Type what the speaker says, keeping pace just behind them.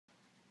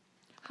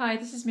Hi,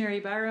 this is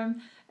Mary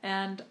Byram,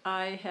 and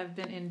I have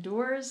been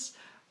indoors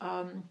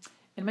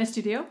in my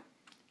studio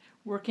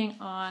working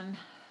on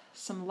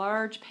some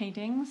large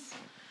paintings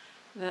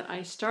that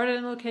I started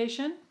in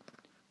location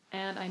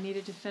and I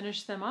needed to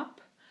finish them up.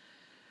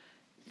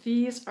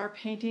 These are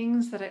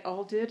paintings that I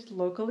all did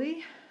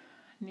locally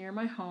near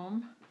my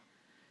home,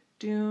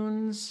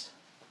 dunes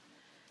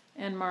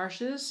and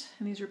marshes,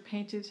 and these were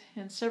painted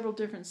in several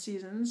different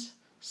seasons,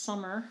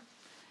 summer,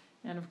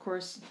 and of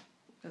course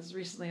as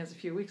recently as a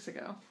few weeks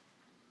ago.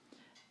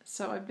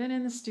 So I've been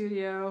in the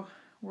studio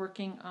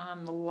working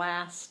on the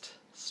last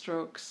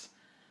strokes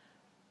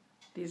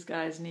these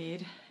guys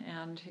need,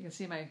 and you can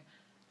see my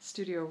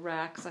studio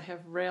racks. I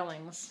have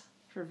railings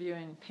for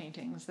viewing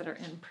paintings that are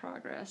in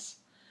progress.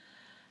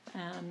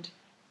 And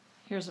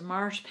here's a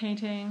marsh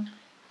painting,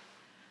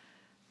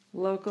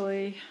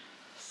 locally,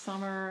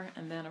 summer,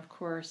 and then of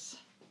course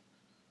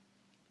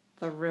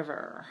the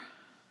river,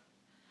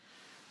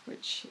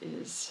 which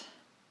is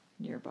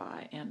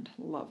nearby and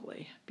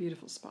lovely,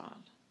 beautiful spot.